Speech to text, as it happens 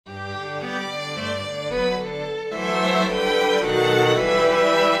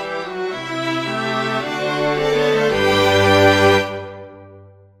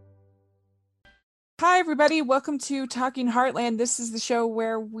everybody. Welcome to Talking Heartland. This is the show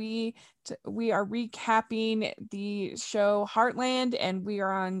where we are recapping the show Heartland, and we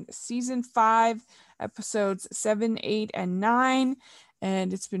are on season 5, episodes 7, 8, and 9.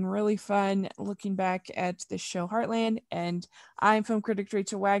 And it's been really fun looking back at the show Heartland. And I'm film critic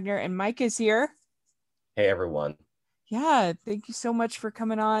Rachel Wagner, and Mike is here. Hey, everyone. Yeah, thank you so much for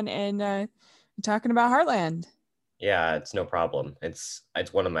coming on and talking about Heartland. Yeah, it's no problem. It's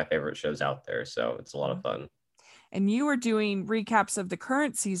one of my favorite shows out there, so it's a lot of fun. And you are doing recaps of the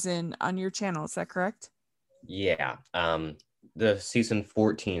current season on your channel, is that correct? Yeah. The season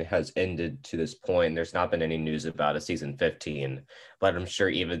 14 has ended to this point. There's not been any news about a season 15, but I'm sure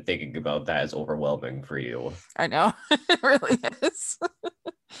even thinking about that is overwhelming for you. I know. It really is.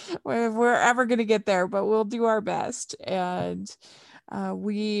 We're ever going to get there, but we'll do our best. And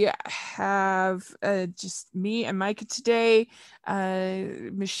we have just me and Micah today.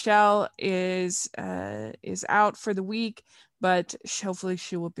 Michelle is out for the week, but hopefully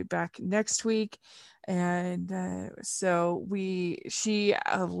she will be back next week. And so she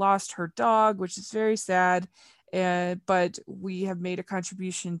lost her dog, which is very sad. But we have made a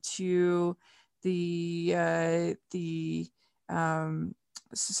contribution to the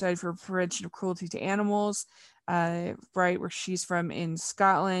Society for Prevention of Cruelty to Animals, right where she's from in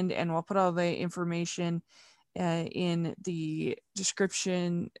Scotland, and we'll put all the information in the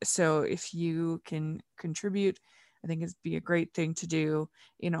description. So if you can contribute, I think it'd be a great thing to do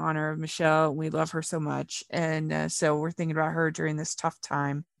in honor of Michelle. We love her so much, and so we're thinking about her during this tough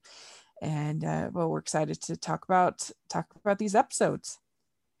time. And well, we're excited to talk about these episodes.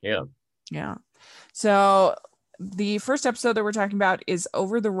 Yeah. So the first episode that we're talking about is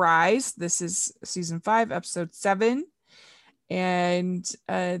Over the Rise. This is season 5, episode 7. And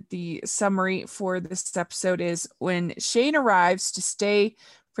the summary for this episode is: when Shane arrives to stay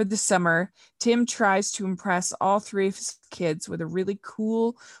for the summer, Tim tries to impress all 3 of his kids with a really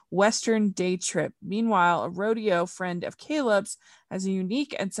cool Western day trip. Meanwhile, a rodeo friend of Caleb's has a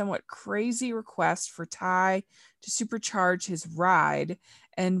unique and somewhat crazy request for Ty to supercharge his ride,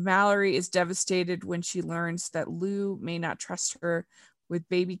 and Mallory is devastated when she learns that Lou may not trust her with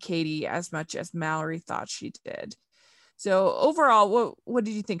baby Katie as much as Mallory thought she did. So overall, what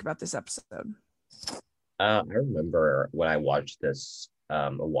did you think about this episode? I remember when I watched this a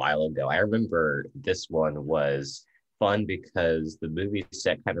while ago. I remember this one was fun because the movie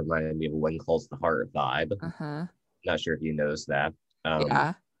set kind of reminded me of When Calls the Heart vibe. Not sure if you noticed that.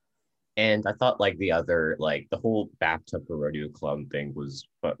 Yeah. And I thought like the whole bathtub for rodeo clown thing was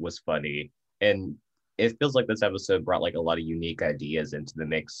funny. And it feels like this episode brought like a lot of unique ideas into the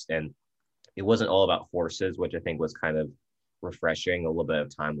mix. And it wasn't all about horses, which I think was kind of refreshing, a little bit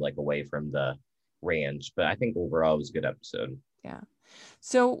of time like away from the ranch. But I think overall it was a good episode. Yeah.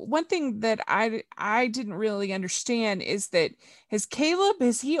 So one thing that I didn't really understand is that has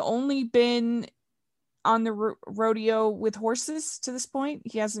he only been on the rodeo with horses to this point?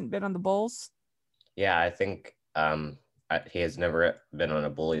 He hasn't been on the bulls? Yeah, I think he has never been on a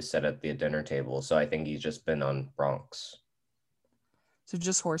bully set at the dinner table, so I think he's just been on broncs. So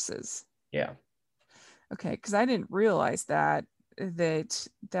just horses. Yeah. Okay, because I didn't realize that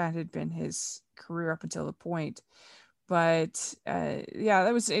had been his career up until the point. But yeah,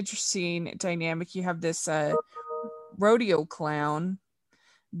 that was an interesting dynamic. You have this rodeo clown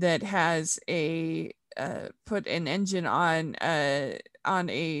that has a put an engine on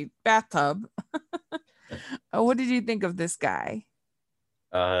a bathtub. What did you think of this guy?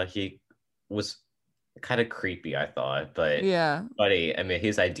 He was kind of creepy, I thought, but Yeah. funny. I mean,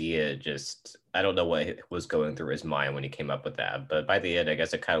 his idea just, I don't know what was going through his mind when he came up with that, but by the end, I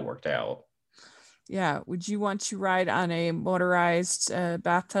guess it kind of worked out. Yeah. Would you want to ride on a motorized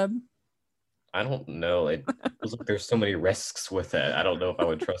bathtub? I don't know. It feels like there's so many risks with it. I don't know if I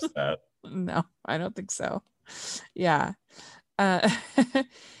would trust that. No, I don't think so. Yeah. Uh,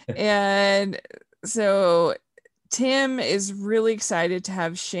 and so Tim is really excited to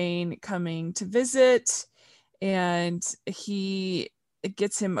have Shane coming to visit, and he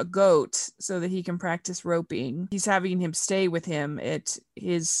gets him a goat so that he can practice roping. He's having him stay with him at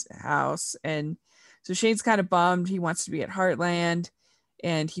his house, and so Shane's kind of bummed. He wants to be at Heartland,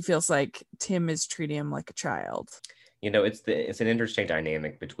 and he feels like Tim is treating him like a child. It's an interesting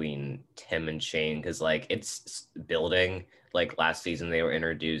dynamic between Tim and Shane because like it's building. Like last season they were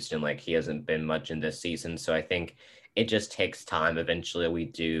introduced and like he hasn't been much in this season, so I think it just takes time. Eventually we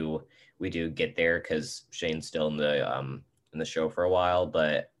do get there because Shane's still in the show for a while,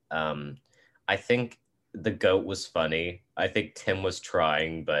 but I think the goat was funny. I think Tim was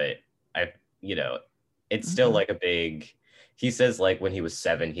trying, but I you know it's still like a big. He says like when he was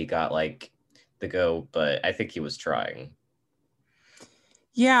 7 he got like the goat, but I think he was trying.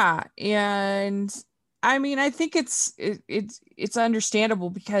 Yeah, and I mean, I think it's understandable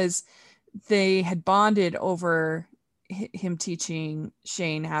because they had bonded over him teaching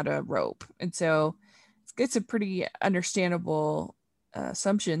Shane how to rope, and so it's a pretty understandable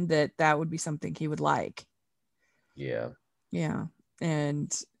assumption that that would be something he would like. Yeah. Yeah,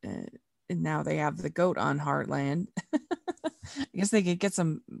 and uh, and now they have the goat on Heartland. I guess they could get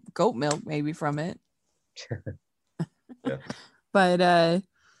some goat milk maybe from it, Yeah. but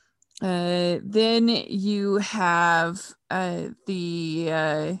then you have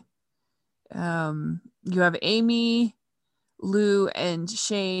you have Amy, Lou, and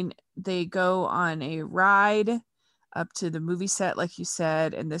Shane. They go on a ride up to the movie set, like you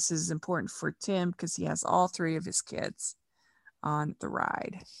said, and this is important for Tim because he has all three of his kids on the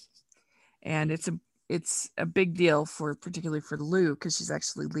ride, and it's a big deal for particularly for Lou because she's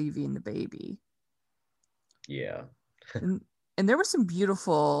actually leaving the baby. Yeah. and and there was some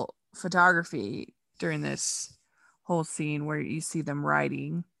beautiful photography during this whole scene where you see them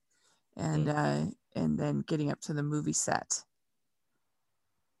riding and then getting up to the movie set.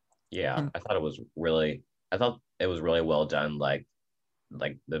 Yeah, And I thought it was really well done, like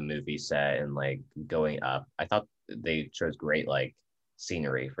the movie set and like going up. I thought they chose great like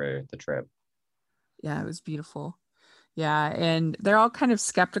scenery for the trip. yeah, it was beautiful. Yeah, and they're all kind of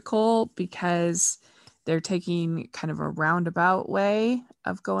skeptical because they're taking kind of a roundabout way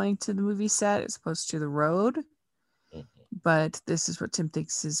of going to the movie set as opposed to the road. Mhm. But this is what Tim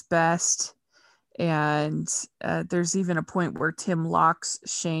thinks is best. And there's even a point where Tim locks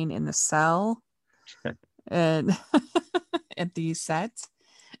Shane in the cell and at the set,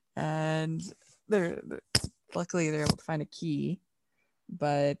 and they're luckily they're able to find a key,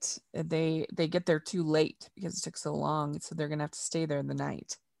 but they get there too late because it took so long, so they're gonna have to stay there in the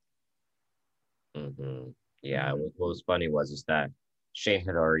night. Yeah, Mm-hmm. what was funny was is that Shane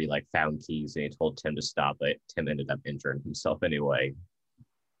had already like found keys and he told Tim to stop it. Tim ended up injuring himself anyway.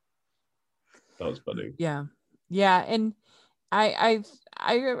 That was funny. Yeah, yeah, and I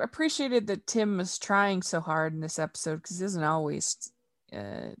I appreciated that Tim was trying so hard in this episode because he doesn't always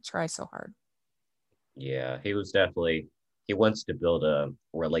try so hard. Yeah, he was definitely he wants to build a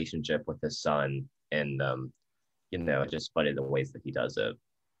relationship with his son, and it's just funny the ways that he does it.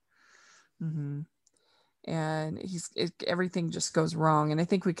 Mm-hmm. And everything just goes wrong, and I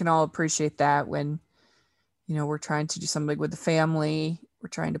think we can all appreciate that when we're trying to do something with the family, we're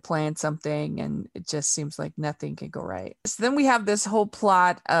trying to plan something, and it just seems like nothing can go right. So then we have this whole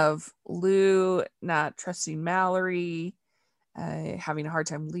plot of Lou not trusting Mallory, having a hard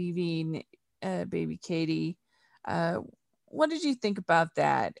time leaving baby Katie. uh, what did you think about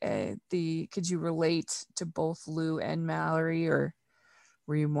that? Could you relate to both Lou and Mallory, or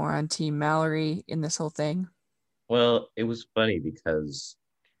were you more on team Mallory in this whole thing? Well, it was funny because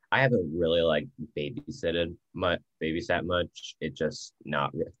I haven't really like babysat much. It just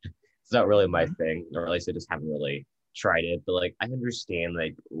not it's not really my Mhm. thing, or at least I just haven't really tried it. But like I understand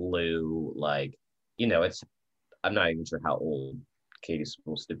like Lou, like it's I'm not even sure how old Katie's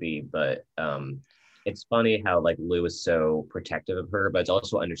supposed to be, but it's funny how like Lou is so protective of her, but it's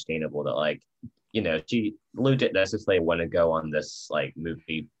also understandable that like Lou didn't necessarily want to go on this like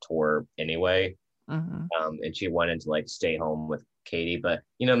movie tour anyway, Mhm. and she wanted to like stay home with Katie. But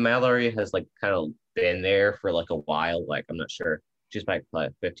Mallory has like kind of been there for like a while. Like I'm not sure she's like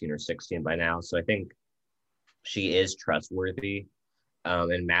 15 or 16 by now, so I think she is trustworthy.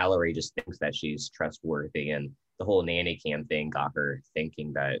 And Mallory just thinks that she's trustworthy, and the whole nanny cam thing got her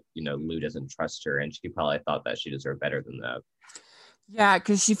thinking that Lou doesn't trust her, and she probably thought that she deserved better than that. Yeah,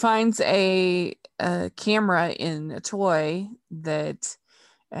 because she finds a camera in a toy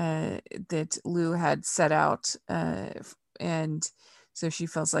uh, that Lou had set out, and so she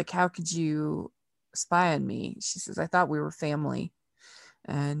feels like, "How could you spy on me?" She says, "I thought we were family,"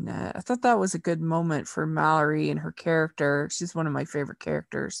 and I thought that was a good moment for Mallory and her character. She's one of my favorite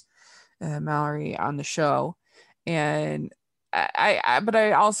characters, Mallory on the show, and but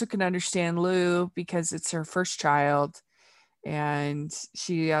I also can understand Lou because it's her first child and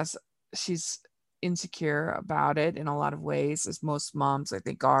she's insecure about it in a lot of ways, as most moms I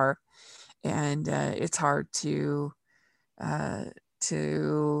think are, and it's hard uh,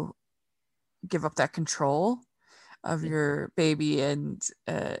 to give up that control of your baby and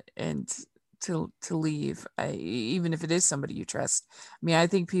to leave, even if it is somebody you trust. I mean, I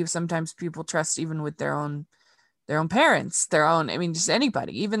think sometimes people trust even with their own parents, their own, I mean, just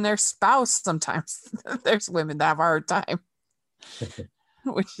anybody, even their spouse. Sometimes there's women that have a hard time,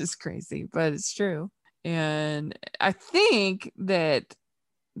 which is crazy, but it's true. And I think that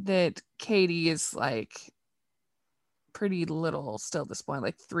that Katie is like pretty little still at this point,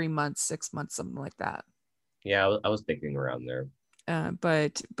 like 3 months, 6 months, something like that. Yeah, I was thinking around there.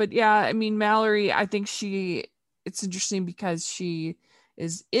 But yeah, I mean, Mallory, I think it's interesting because she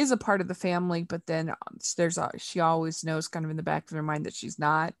is a part of the family, but then she always knows kind of in the back of her mind that she's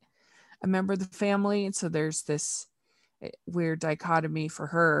not a member of the family. And so there's this weird dichotomy for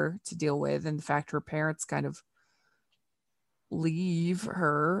her to deal with. And the fact her parents kind of leave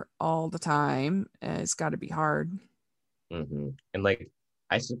her all the time has got to be hard. Mm-hmm. And like,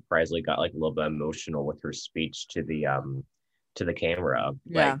 I surprisingly got like a little bit emotional with her speech to the camera.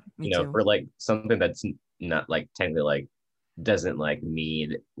 Yeah, Like, me too. for like something that's not like technically like doesn't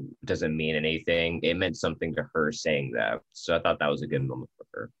mean anything. It meant something to her saying that. So I thought that was a good moment for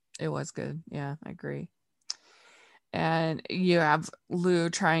her. It was good. Yeah, I agree. And you have Lou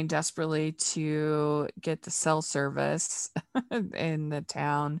trying desperately to get the cell service in the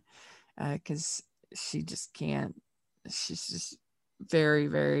town because she just can't. She's just very,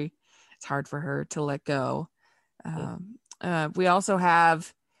 very, it's hard for her to let go. We also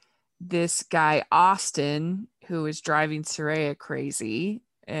have this guy, Austin, who is driving Soraya crazy.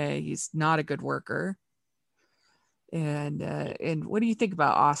 He's not a good worker. And what do you think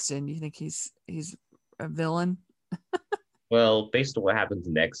about Austin? Do you think he's a villain? Well, based on what happens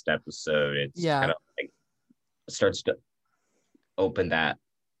next episode, it's Yeah. kind of like starts to open that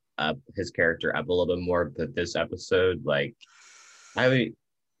up his character up a little bit more. But this episode, like, I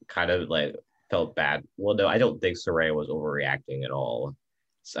kind of like felt bad. Well, no, I don't think Soraya was overreacting at all.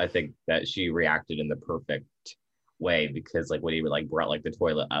 So I think that she reacted in the perfect way because like when he like brought like the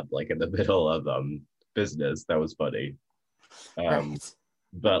toilet up like in the middle of business, that was funny. Um, Right.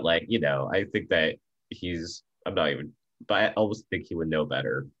 but like I think that he's I'm not even, but I almost think he would know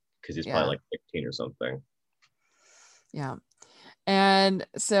better because he's probably Yeah. like 15 or something. Yeah. And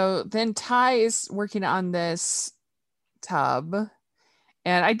so then Ty is working on this tub.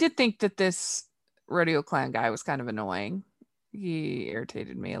 And I did think that this rodeo clown guy was kind of annoying. He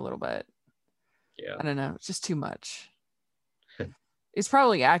irritated me a little bit. Yeah. I don't know. It's just too much. It's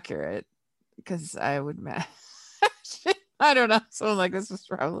probably accurate because I would I don't know. Someone like this was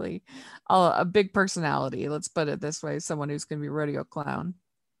probably a big personality. Let's put it this way: someone who's going to be a rodeo clown.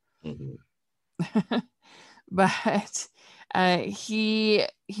 Mm-hmm. But he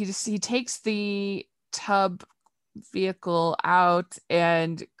takes the tub vehicle out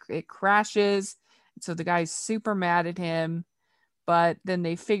and it crashes. So the guy's super mad at him. But then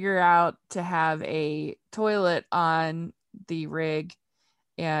they figure out to have a toilet on the rig,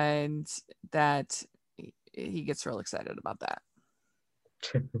 and that he gets real excited about that.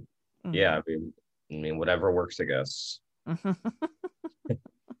 Yeah, I mean, whatever works, I guess.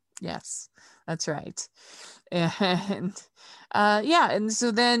 Yes, that's right. And yeah, and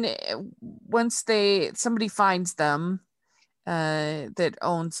so then once somebody finds them that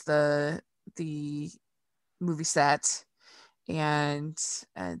owns the movie set, and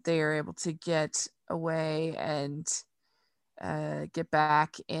they are able to get away and get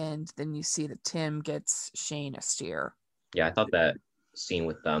back, and then you see that Tim gets Shane a steer. Yeah, I thought that scene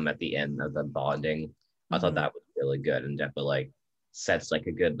with them at the end of the bonding, I thought that was really good and definitely like sets like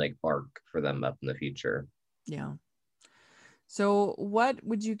a good like arc for them up in the future. Yeah. So what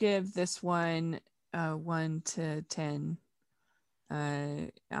would you give this one 1 to 10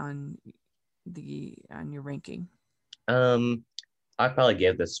 on your ranking? I'd probably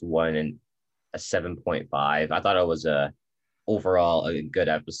give this one a 7.5. I thought it was overall a good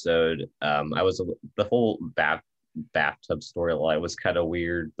episode. I was the whole bathtub storyline was kind of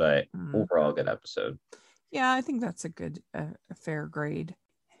weird, but overall a good episode. Yeah, I think that's a fair grade.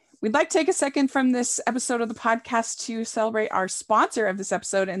 We'd like to take a second from this episode of the podcast to celebrate our sponsor of this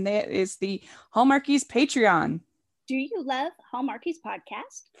episode, and that is the Hallmarkies Patreon. Do you love Hallmarkies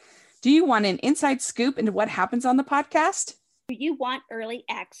podcast? Do you want an inside scoop into what happens on the podcast? Do you want early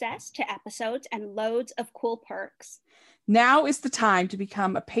access to episodes and loads of cool perks? Now is the time to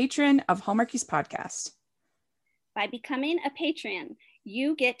become a patron of Hallmarkies podcast. By becoming a patron,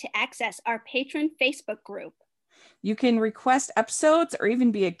 you get to access our patron Facebook group. You can request episodes or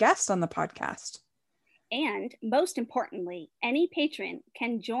even be a guest on the podcast. And most importantly, any patron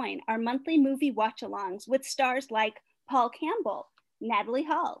can join our monthly movie watch-alongs with stars like Paul Campbell, Natalie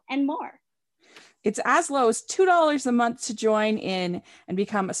Hall, and more. It's as low as $2 a month to join in and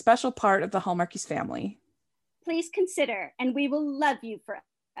become a special part of the Hallmarkies family. Please consider, and we will love you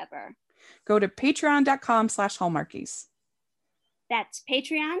forever. Go to patreon.com/Hallmarkies. That's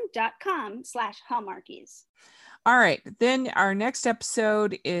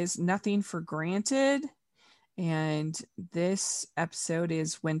And this episode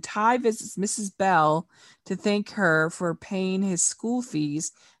is when Ty visits Mrs. Bell to thank her for paying his school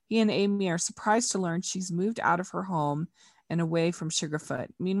fees. He and Amy are surprised to learn she's moved out of her home and away from Sugarfoot.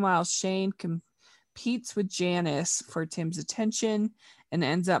 Meanwhile, Shane competes with Janice for Tim's attention and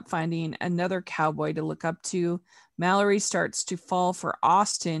ends up finding another cowboy to look up to. Mallory starts to fall for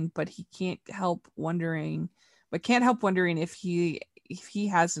Austin, but can't help wondering if he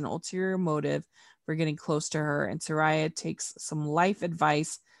has an ulterior motive for getting close to her. And Soraya takes some life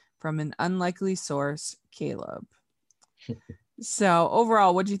advice from an unlikely source, Caleb. So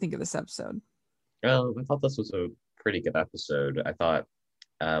overall, what do you think of this episode? I thought this was a pretty good episode. I thought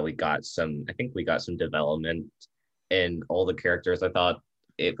we got some development in all the characters. I thought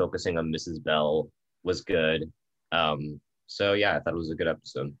it focusing on Mrs. Bell was good. So yeah, I thought it was a good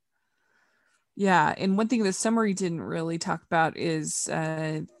episode. Yeah, and one thing the summary didn't really talk about is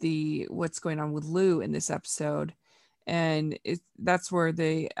what's going on with Lou in this episode, and that's where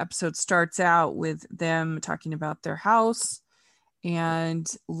the episode starts out with them talking about their house,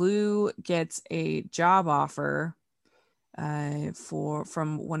 and Lou gets a job offer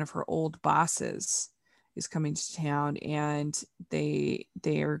from one of her old bosses is coming to town, and they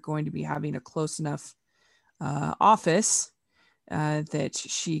are going to be having a close enough office that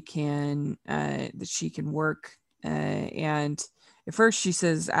she can work. And at first she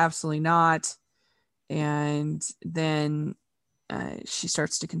says absolutely not, and then she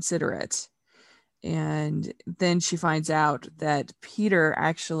starts to consider it. And then she finds out that Peter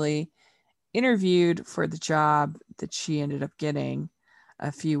actually interviewed for the job that she ended up getting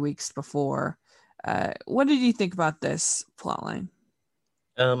a few weeks before. What did you think about this plotline?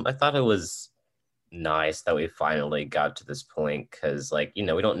 I thought it was nice that we finally got to this point because, like, we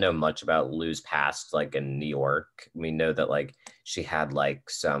don't know much about Lou's past, like in New York. We know that like she had like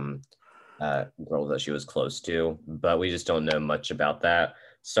some girls that she was close to, but we just don't know much about that.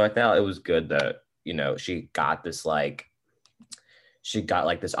 So I thought it was good that she got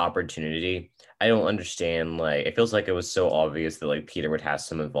like this opportunity. I don't understand, like it feels like it was so obvious that like Peter would have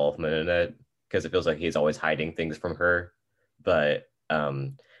some involvement in it because it feels like he's always hiding things from her. But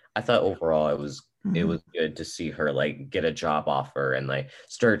I thought overall it was good to see her like get a job offer and like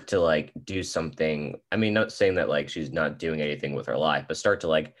start to like do something. I mean, not saying that like she's not doing anything with her life, but start to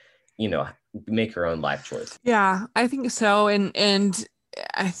like, make her own life choice. Yeah, I think so. And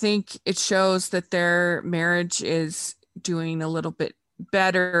I think it shows that their marriage is doing a little bit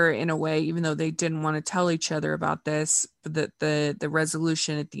better in a way, even though they didn't want to tell each other about this, but the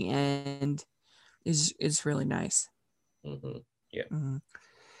resolution at the end is really nice. Mm-hmm. Yeah. Mm-hmm.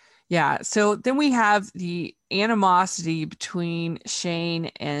 Yeah. So then we have the animosity between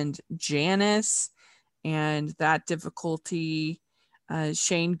Shane and Janice and that difficulty.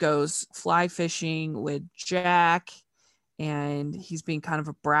 Shane goes fly fishing with Jack, and he's being kind of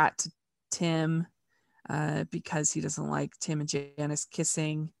a brat to Tim because he doesn't like Tim and Janice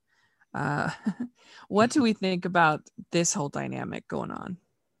kissing. What do we think about this whole dynamic going on?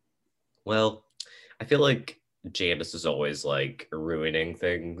 Well, I feel like Janice is always like ruining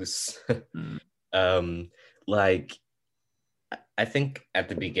things. Like I think at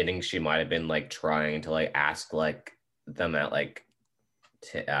the beginning she might have been like trying to like ask like them at like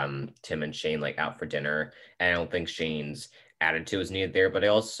Tim and Shane like out for dinner, and I don't think Shane's attitude was needed there. But I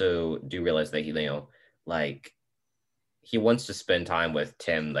also do realize that he, like he wants to spend time with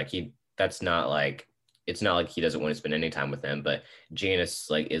Tim. Like that's not like it's not like he doesn't want to spend any time with him, but Janice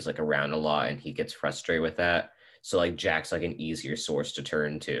like is like around a lot and he gets frustrated with that. So like Jack's like an easier source to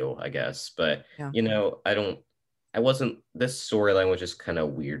turn to, I guess. But Yeah. I wasn't this storyline was just kind of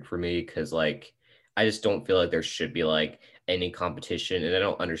weird for me because like I just don't feel like there should be like any competition, and I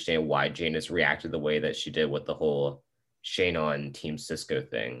don't understand why Janice reacted the way that she did with the whole Shane on Team Cisco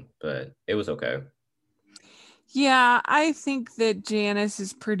thing, but it was okay. Yeah, I think that Janice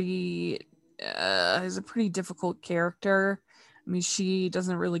is a pretty difficult character. I mean, she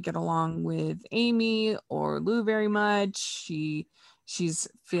doesn't really get along with Amy or Lou very much. She's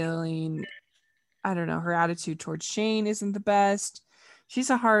feeling, I don't know, her attitude towards Shane isn't the best. She's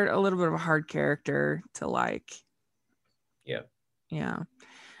a little bit of a hard character to like. Yeah. Yeah.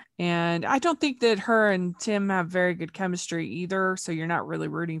 And I don't think that her and Tim have very good chemistry either. So you're not really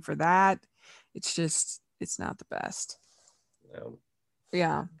rooting for that. It's not the best. No.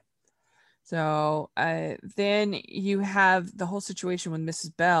 Yeah. So then you have the whole situation with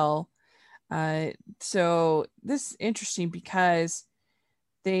Mrs. Bell. So this is interesting because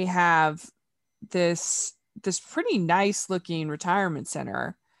they have this pretty nice looking retirement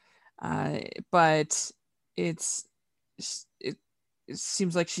center, but it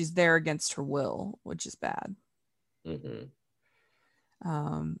seems like she's there against her will, which is bad. Mm-hmm.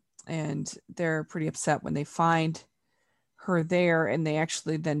 And they're pretty upset when they find her there, and they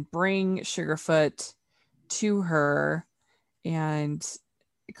actually then bring Sugarfoot to her, and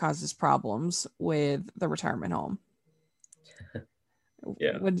it causes problems with the retirement home.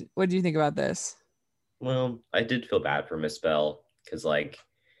 Yeah. What do you think about this? Well, I did feel bad for Miss Bell because, like,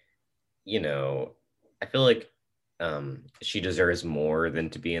 I feel like she deserves more than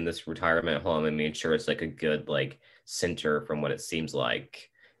to be in this retirement home. I mean, sure, it's like a good like center from what it seems like,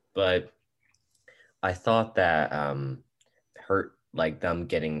 but I thought that her like them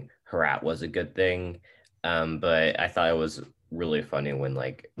getting her out was a good thing. But I thought it was really funny when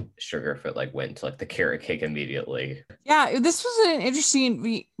like Sugarfoot like went to like the carrot cake immediately. Yeah, this was an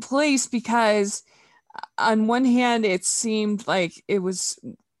interesting place because on one hand it seemed like it was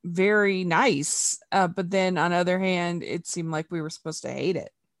very nice, but then on the other hand it seemed like we were supposed to hate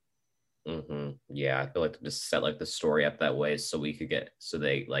it. Mm-hmm. Yeah, I feel like they just set like the story up that way so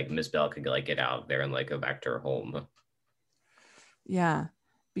they like Miss Bell could like get out of there and like go back to her home. Yeah,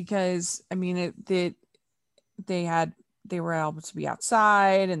 because I mean they were able to be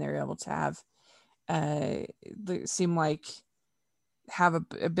outside, and they were able to have they seem like have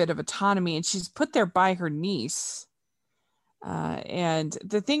a bit of autonomy, and she's put there by her niece. And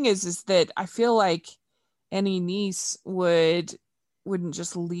the thing is that I feel like any niece wouldn't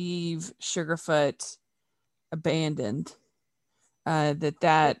just leave Sugarfoot abandoned.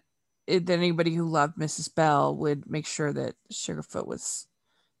 That anybody who loved Mrs. Bell would make sure that Sugarfoot was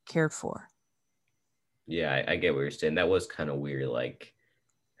cared for. Yeah, I get what you're saying. That was kind of weird. Like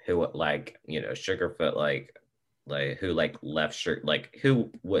who like Sugarfoot like who like left Sugar like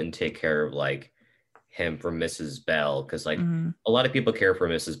who wouldn't take care of like him for Mrs. Bell because like a lot of people care for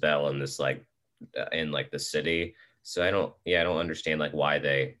Mrs. Bell in this like in like the city. So I don't understand like why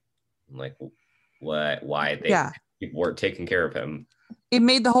they like why they Yeah, weren't taking care of him. it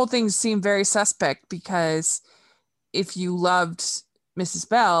made the whole thing seem very suspect because if you loved Mrs.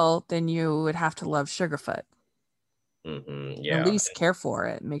 Bell, then you would have to love Sugarfoot. Mm-hmm, At yeah, least care for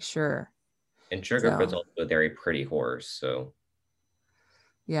it, make sure. and Sugarfoot's So also a very pretty horse. So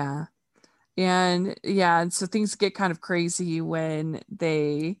yeah. And so things get kind of crazy when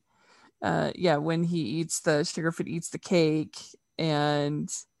they when Sugarfoot eats the cake,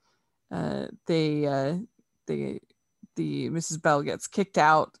 and they the Mrs. Bell gets kicked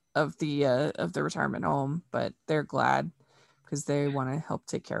out of the retirement home, but they're glad because they want to help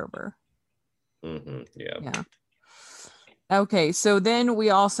take care of her. mm-hmm, yeah. Yeah. Okay, so then we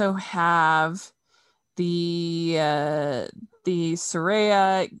also have the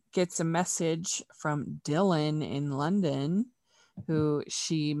Soraya gets a message from Dylan in London, who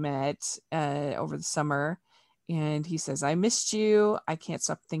she met over the summer, and he says, "I missed you. I can't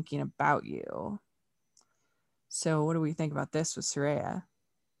stop thinking about you." So what do we think about this with Soraya?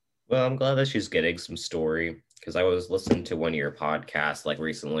 Well, I'm glad that she's getting some story because I was listening to one of your podcasts like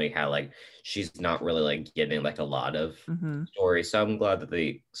recently how like she's not really like getting like a lot of story. So I'm glad that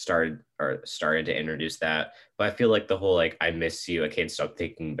they started to introduce that. But I feel like the whole like I miss you, I can't stop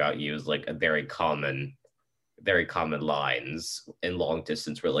thinking about you is like a very common lines in long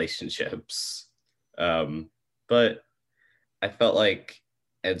distance relationships. But I felt like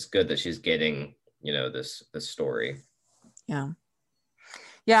it's good that she's getting, this story.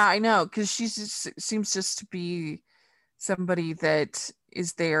 Yeah, I know, because she seems just to be somebody that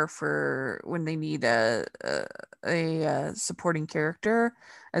is there for when they need a supporting character,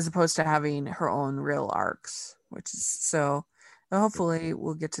 as opposed to having her own real arcs, which is so. Hopefully,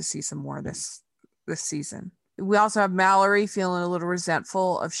 we'll get to see some more this season. We also have Mallory feeling a little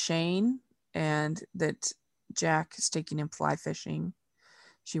resentful of Shane, and that Jack is taking him fly fishing.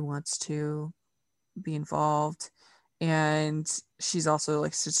 She wants to be involved, and she's also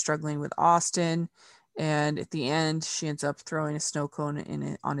like struggling with Austin, and at the end she ends up throwing a snow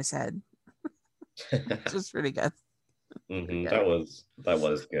cone on his head. Just really good. Mm-hmm. That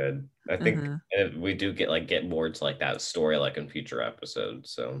was good. I think we do get more to like that story like in future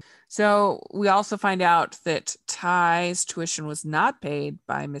episodes. So we also find out that Ty's tuition was not paid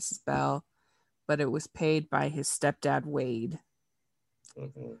by Mrs. Bell, but it was paid by his stepdad Wade.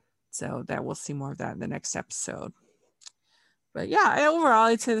 So that we'll see more of that in the next episode. But yeah, overall,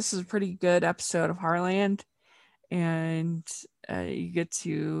 I'd say this is a pretty good episode of Heartland, and you get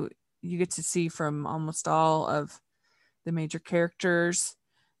to see from almost all of the major characters.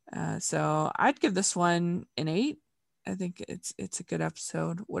 So I'd give this one an 8. I think it's a good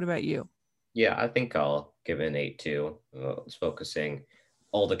episode. What about you? Yeah, I think I'll give it an 8 too. It's focusing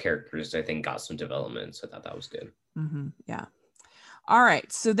all the characters. I think got some development, so I thought that was good. Yeah. All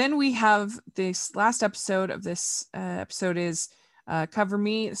right. So then we have this last episode of this episode is Cover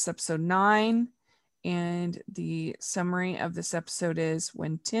Me. It's episode 9. And the summary of this episode is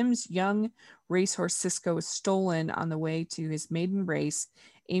when Tim's young racehorse Cisco is stolen on the way to his maiden race,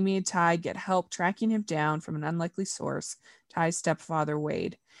 Amy and Ty get help tracking him down from an unlikely source, Ty's stepfather,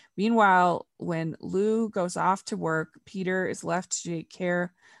 Wade. Meanwhile, when Lou goes off to work, Peter is left to take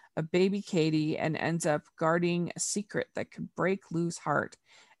care of baby Katie and ends up guarding a secret that could break Lou's heart.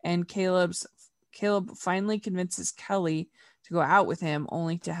 And Caleb finally convinces Kelly to go out with him,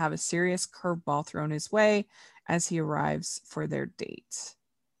 only to have a serious curveball thrown his way as he arrives for their date.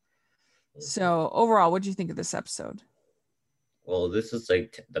 So overall, what do you think of this episode? Well, this is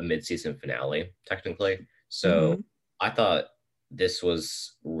like the mid-season finale, technically. So I thought this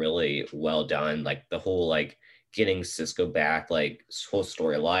was really well done. Like the whole like getting Cisco back, like whole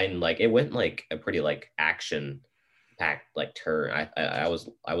storyline, like it went like a pretty like action packed like turn. I was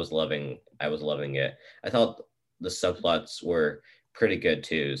loving it. I thought the subplots were pretty good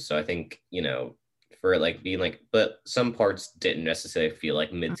too. So I think, you know, for like being like, but some parts didn't necessarily feel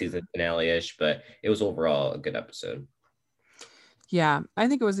like mid-season finale-ish, but it was overall a good episode. Yeah, I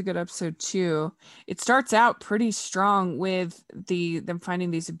think it was a good episode too. It starts out pretty strong with them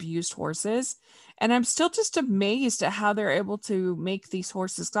finding these abused horses. And I'm still just amazed at how they're able to make these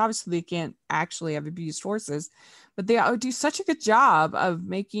horses. Obviously, they can't actually have abused horses, but they do such a good job of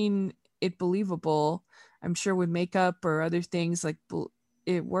making it believable. I'm sure with makeup or other things like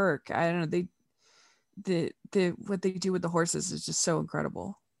it work. I don't know. What they do with the horses is just so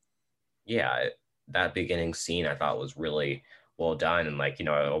incredible. Yeah, that beginning scene I thought was really well done, and like, you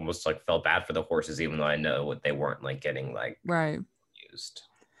know, I almost like felt bad for the horses, even though I know what they weren't like getting like right used.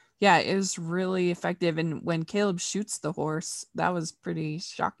 Yeah, it was really effective. And when Caleb shoots the horse, that was pretty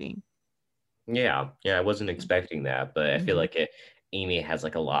shocking. Yeah, I wasn't expecting that, but I feel like Amy has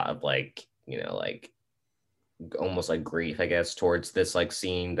like a lot of like, you know, like almost like grief, I guess, towards this like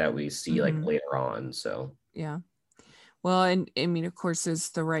scene that we see like later on. So yeah, well, and I mean, of course, it's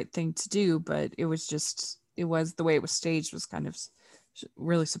the right thing to do, but it was the way it was staged was kind of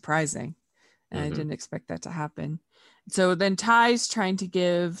really surprising. And I didn't expect that to happen. So then Ty's trying to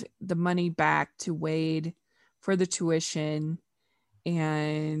give the money back to Wade for the tuition,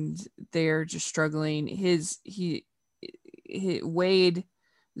 and they're just struggling. Wade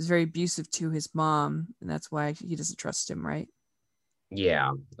is very abusive to his mom, and that's why he doesn't trust him, right?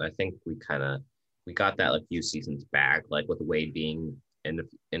 Yeah, I think we got that like a few seasons back, like with Wade being in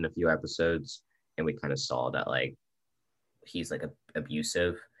a few episodes, and we kind of saw that like he's like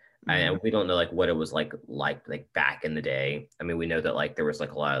abusive. And we don't know like what it was like back in the day. I mean, we know that like there was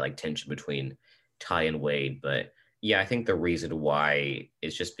like a lot of like tension between Ty and Wade, but yeah, I think the reason why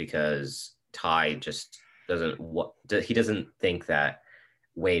is just because Ty just he doesn't think that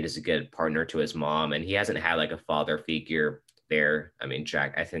Wade is a good partner to his mom, and he hasn't had like a father figure there. I mean,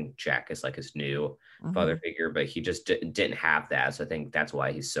 I think Jack is like his new father figure, but he just didn't have that. So I think that's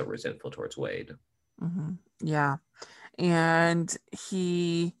why he's so resentful towards Wade. Yeah. And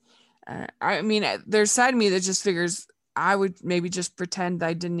I mean, there's side of me that just figures I would maybe just pretend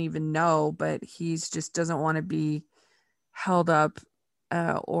I didn't even know, but he's just doesn't want to be held up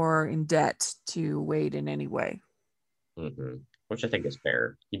or in debt to Wade in any way. Which I think is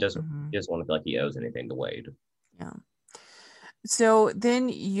fair. He doesn't want to feel like he owes anything to Wade. Yeah. So then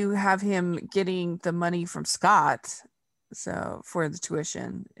you have him getting the money from Scott. So for the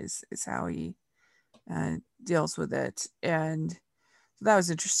tuition is how he deals with it. And that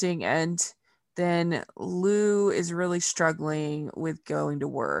was interesting. And then Lou is really struggling with going to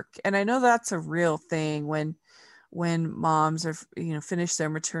work. And I know that's a real thing when moms are, finish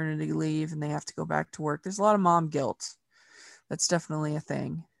their maternity leave and they have to go back to work. There's a lot of mom guilt. That's definitely a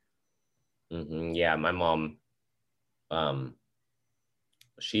thing. Yeah, my mom,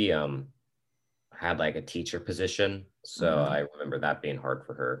 she had like a teacher position, so I remember that being hard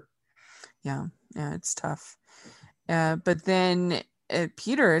for her. Yeah, it's tough. But then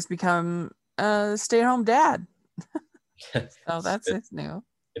Peter has become a stay-at-home dad. So that's new.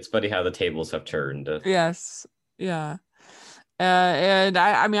 It's funny how the tables have turned. Yes. Yeah. And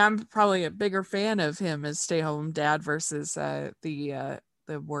I mean, I'm probably a bigger fan of him as stay-home dad versus the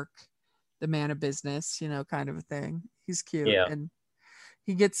man of business, kind of a thing. He's cute. Yeah. And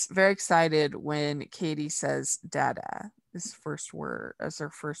he gets very excited when Katie says "dada" as her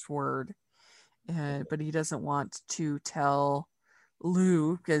first word. But he doesn't want to tell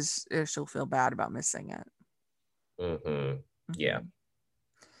Lou because she'll feel bad about missing it. Yeah.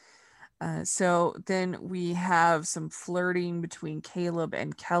 So then we have some flirting between Caleb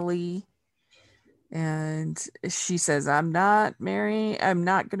and Kelly. And she says, I'm not going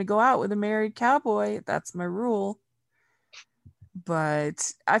to go out with a married cowboy. That's my rule.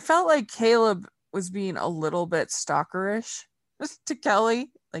 But I felt like Caleb was being a little bit stalkerish to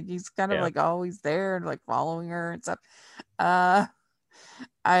Kelly. Like he's kind of like always there and like following her and stuff. I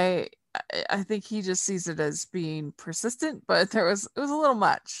think he just sees it as being persistent, but it was a little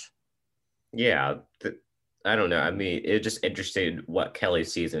much. Yeah, I don't know. I mean, it just interested what Kelly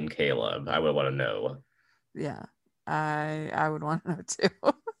sees in Caleb. I would want to know. Yeah, I would want to know too.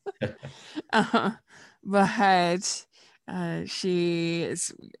 But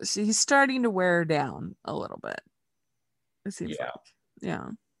she's starting to wear her down a little bit. It seems like. Yeah.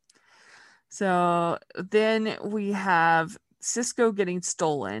 So then we have Cisco getting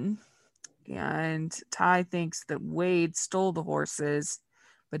stolen, and Ty thinks that Wade stole the horses,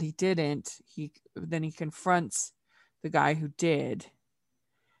 but he didn't. He confronts the guy who did,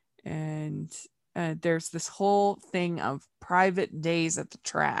 and there's this whole thing of private days at the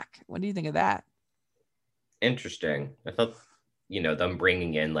track. What do you think of that? Interesting. I thought, them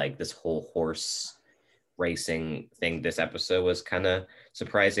bringing in like this whole horse racing thing this episode was kind of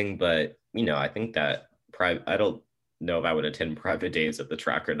surprising, but I think that I don't know if I would attend private days at the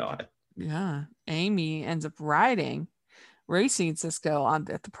track or not. Yeah, Amy ends up racing Cisco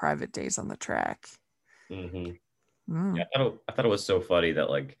at the private days on the track. Mm-hmm. Yeah, I thought it was so funny that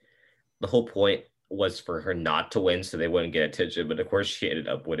like the whole point was for her not to win so they wouldn't get attention, but of course she ended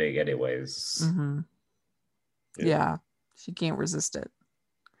up winning anyways. Mm-hmm. Yeah, she can't resist it.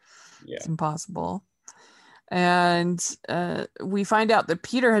 Yeah, it's impossible. And we find out that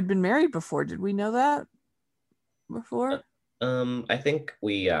Peter had been married before. Did we know that before? I think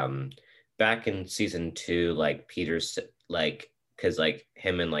we back in season 2, like Peter's like, because like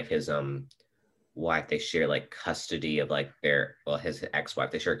him and like his wife, they share like custody of like his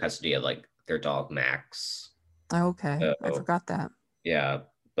ex-wife, they share custody of like their dog Max. Okay, so, I forgot that. Yeah,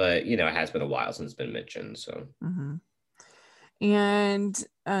 but it has been a while since it's been mentioned, so. Mm-hmm.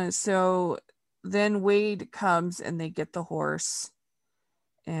 And so then Wade comes and they get the horse,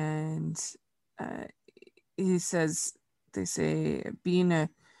 and they say being a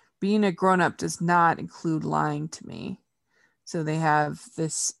grown-up does not include lying to me. So they have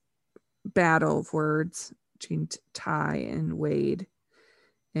this battle of words between Ty and Wade,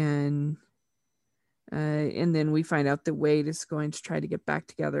 and then we find out that Wade is going to try to get back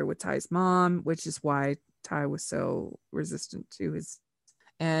together with Ty's mom, which is why Ty was so resistant to his.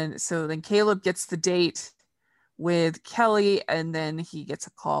 And so then Caleb gets the date with Kelly, and then he gets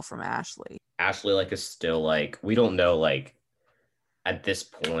a call from Ashley. Ashley like is still like, we don't know like at this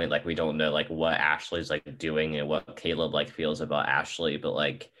point, like we don't know like what Ashley's like doing and what Caleb like feels about Ashley, but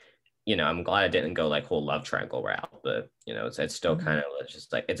like I'm glad it didn't go like whole love triangle route, but it's still kind of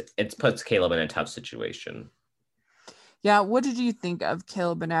just like it puts Caleb in a tough situation. Yeah, what did you think of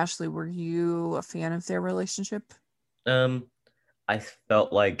Caleb and Ashley? Were you a fan of their relationship? I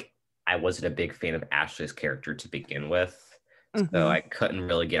felt like I wasn't a big fan of Ashley's character to begin with, so I couldn't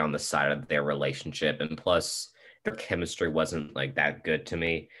really get on the side of their relationship, and plus their chemistry wasn't like that good to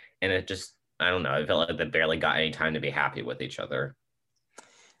me, and it just, I don't know, I felt like they barely got any time to be happy with each other.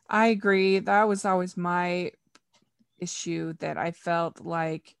 I agree. That was always my issue, that I felt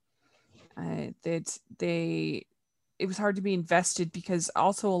like that it was hard to be invested, because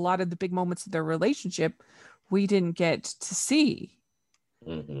also a lot of the big moments of their relationship we didn't get to see.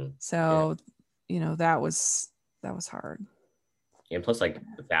 So, that was hard. And plus, like,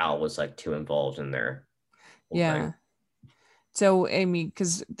 Val was like too involved in their thing. So, I mean,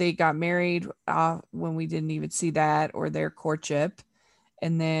 because they got married when we didn't even see that, or their courtship.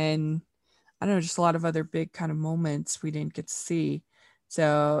 And then, I don't know, just a lot of other big kind of moments we didn't get to see.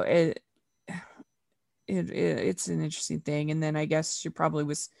 So it's an interesting thing. And then I guess she probably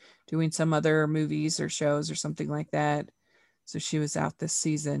was doing some other movies or shows or something like that. So she was out this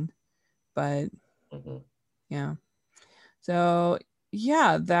season. But yeah. So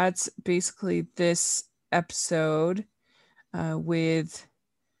yeah, that's basically this episode, with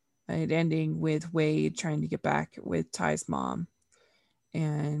it ending with Wade trying to get back with Ty's mom.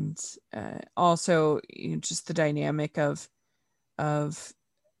 And also just the dynamic of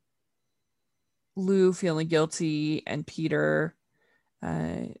Lou feeling guilty and Peter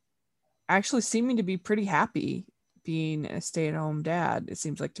actually seeming to be pretty happy being a stay-at-home dad, it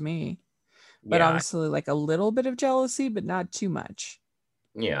seems like to me. But obviously like a little bit of jealousy, but not too much.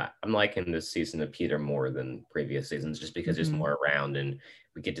 Yeah, I'm liking this season of Peter more than previous seasons, just because there's more around and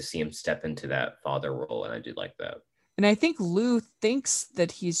we get to see him step into that father role, and I do like that. And I think Lou thinks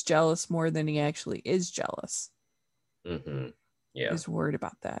that he's jealous more than he actually is jealous. Yeah. He's worried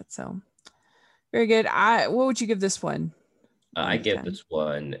about that. So Very good. What would you give this one? I give this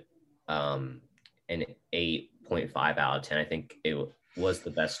one an 8.5 out of 10. I think it was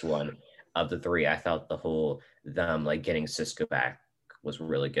the best one of the three. I felt the whole them like getting Cisco back was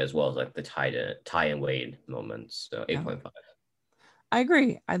really good, as well as like the Ty and Wade moments. So 8.5. I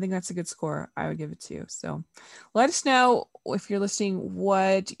agree. I think that's a good score. I would give it to you. So let us know if you're listening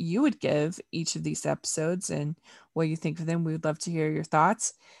what you would give each of these episodes and what you think of them. We would love to hear your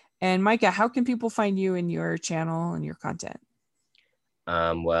thoughts. And Micah, how can people find you and your channel and your content?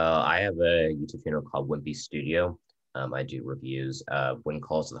 Well, I have a YouTube channel called Wimpy Studio. I do reviews of When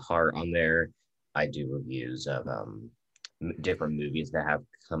Calls to the Heart on there. I do reviews of different movies that have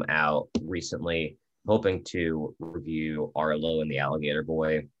come out recently. Hoping to review Arlo and the Alligator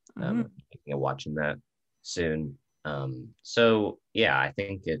Boy. Thinking of watching that soon. So yeah, I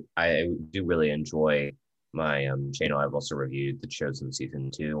think I do really enjoy my channel. I've also reviewed The Chosen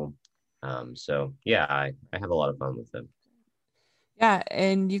season 2. So yeah, I have a lot of fun with it. Yeah,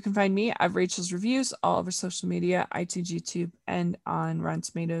 and you can find me at Rachel's Reviews all over social media, iTunes, YouTube, and on Rotten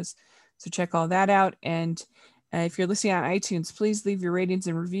Tomatoes. So check all that out. And if you're listening on iTunes, please leave your ratings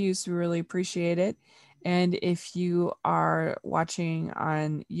and reviews. We really appreciate it. And if you are watching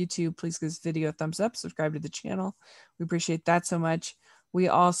on YouTube, please give this video a thumbs up, subscribe to the channel. We appreciate that so much. We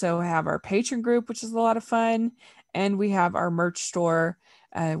also have our Patreon group, which is a lot of fun. And we have our merch store,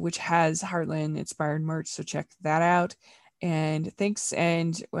 which has Heartland inspired merch. So check that out. And thanks.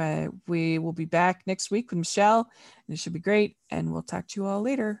 And we will be back next week with Michelle. And it should be great. And we'll talk to you all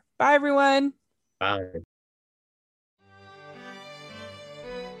later. Bye, everyone. Bye.